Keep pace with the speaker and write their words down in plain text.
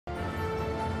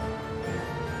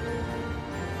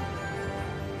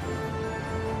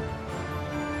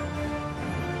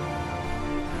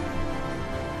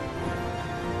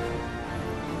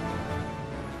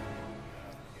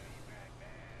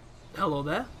Hello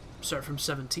there, Sir from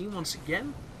 17 once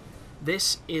again.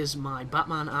 This is my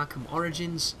Batman Arkham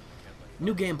Origins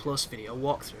New Game Plus video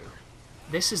walkthrough.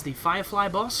 This is the Firefly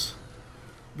boss.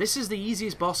 This is the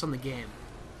easiest boss on the game.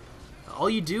 All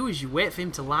you do is you wait for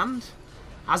him to land.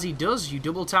 As he does, you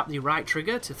double tap the right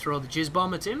trigger to throw the jizz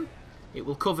bomb at him. It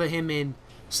will cover him in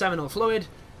seminal fluid,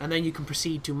 and then you can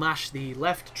proceed to mash the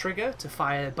left trigger to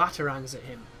fire batarangs at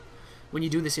him. When you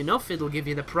do this enough, it'll give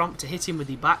you the prompt to hit him with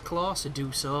the back claw, so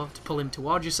do so, to pull him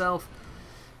towards yourself,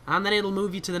 and then it'll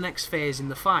move you to the next phase in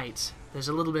the fight. There's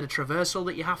a little bit of traversal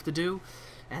that you have to do,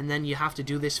 and then you have to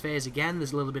do this phase again.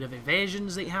 There's a little bit of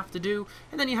evasions that you have to do,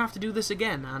 and then you have to do this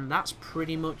again, and that's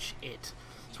pretty much it.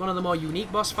 It's one of the more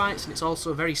unique boss fights, and it's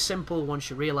also very simple once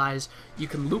you realise you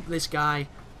can loop this guy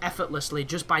effortlessly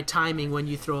just by timing when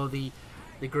you throw the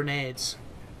grenades.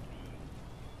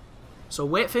 So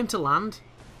wait for him to land,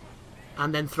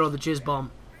 and then throw the jizz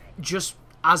bomb just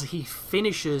as he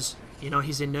finishes, you know,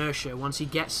 his inertia, once he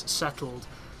gets settled.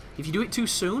 If you do it too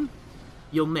soon,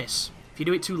 you'll miss. If you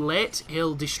do it too late,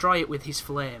 he'll destroy it with his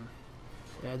flame.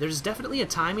 There's definitely a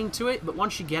timing to it, but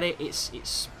once you get it,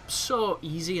 it's so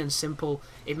easy and simple.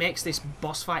 It makes this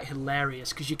boss fight hilarious,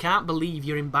 because you can't believe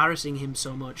you're embarrassing him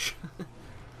so much.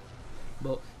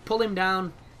 But pull him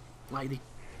down like the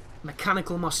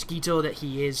mechanical mosquito that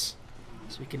he is,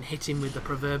 so we can hit him with the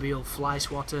proverbial fly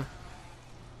swatter.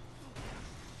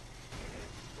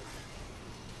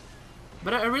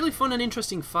 But a really fun and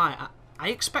interesting fight. I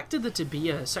expected there to be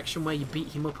a section where you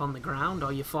beat him up on the ground,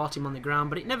 or you fought him on the ground,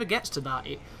 but it never gets to that.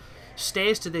 It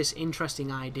stays to this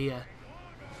interesting idea.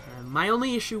 My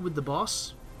only issue with the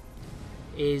boss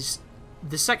is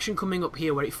the section coming up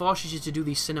here where it forces you to do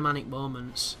these cinematic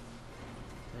moments.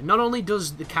 Not only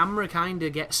does the camera kind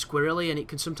of get squirrely, and it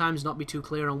can sometimes not be too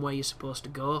clear on where you're supposed to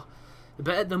go,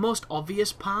 but at the most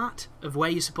obvious part of where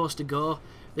you're supposed to go,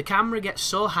 the camera gets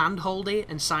so hand-holdy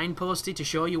and signposty to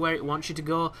show you where it wants you to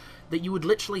go that you would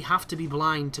literally have to be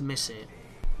blind to miss it.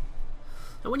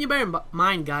 And when you bear in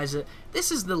mind, guys, that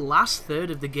this is the last third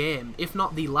of the game, if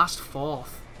not the last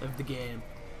fourth of the game,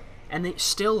 and it's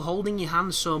still holding your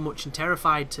hand so much and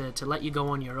terrified to let you go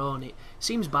on your own, it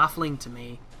seems baffling to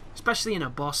me. Especially in a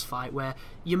boss fight where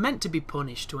you're meant to be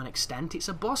punished to an extent. It's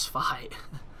a boss fight.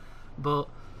 But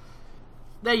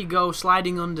there you go,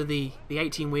 sliding under the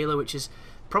 18-wheeler, which is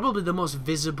probably the most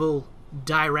visible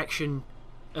direction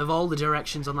of all the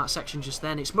directions on that section just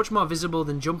then. It's much more visible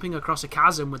than jumping across a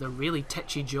chasm with a really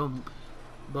tetchy jump.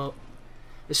 But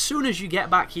as soon as you get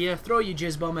back here, throw your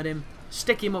jizz bomb at him,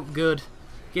 stick him up good,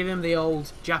 give him the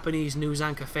old Japanese news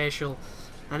anchor facial,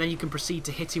 and then you can proceed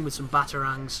to hit him with some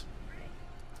batarangs.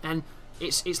 And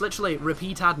it's literally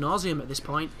repeat ad nauseum at this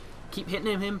point. Keep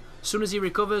hitting him. As soon as he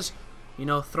recovers, you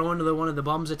know, throw another one of the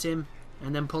bombs at him,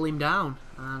 and then pull him down.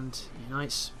 And, you know,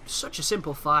 it's such a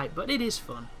simple fight, but it is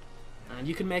fun. And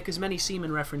you can make as many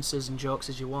semen references and jokes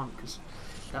as you want, because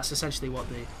that's essentially what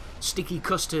the sticky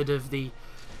custard of the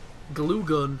glue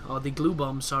gun, or the glue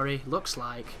bomb, sorry, looks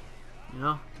like. You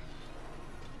know?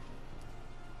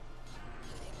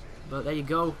 But there you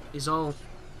go. It's all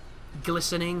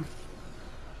glistening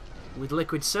with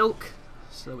liquid silk,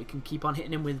 so we can keep on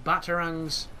hitting him with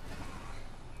batarangs.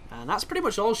 And that's pretty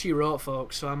much all she wrote,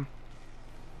 folks, so I'm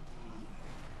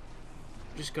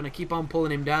just going to keep on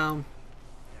pulling him down.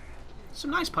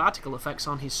 Some nice particle effects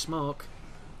on his smoke.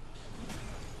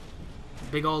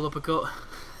 Big old uppercut.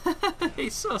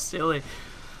 He's so silly.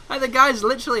 Like, the guy's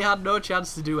literally had no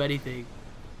chance to do anything.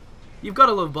 You've got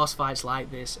to love boss fights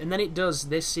like this. And then it does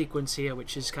this sequence here,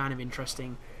 which is kind of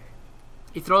interesting.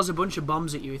 He throws a bunch of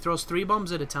bombs at you. He throws 3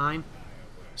 bombs at a time.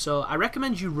 So I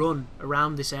recommend you run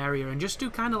around this area and just do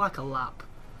kind of like a lap.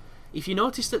 If you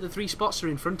notice that the 3 spots are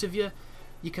in front of you,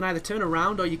 you can either turn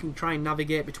around or you can try and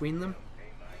navigate between them.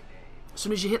 As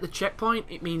soon as you hit the checkpoint,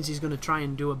 it means he's going to try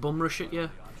and do a bum rush at you.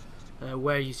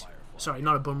 Sorry,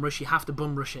 not a bum rush, you have to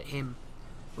bum rush at him.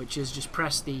 Which is just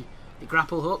press the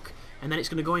grapple hook, and then it's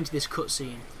going to go into this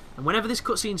cutscene. And whenever this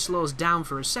cutscene slows down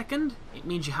for a second, it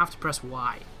means you have to press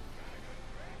Y.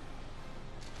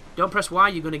 Don't press Y,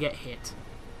 you're going to get hit.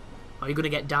 Or you're going to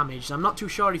get damaged. I'm not too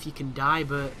sure if you can die,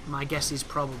 but my guess is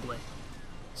probably.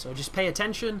 So just pay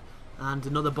attention, and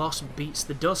another boss beats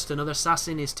the dust, another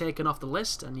assassin is taken off the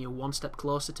list, and you're one step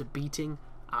closer to beating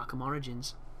Arkham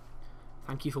Origins.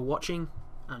 Thank you for watching,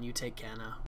 and you take care now.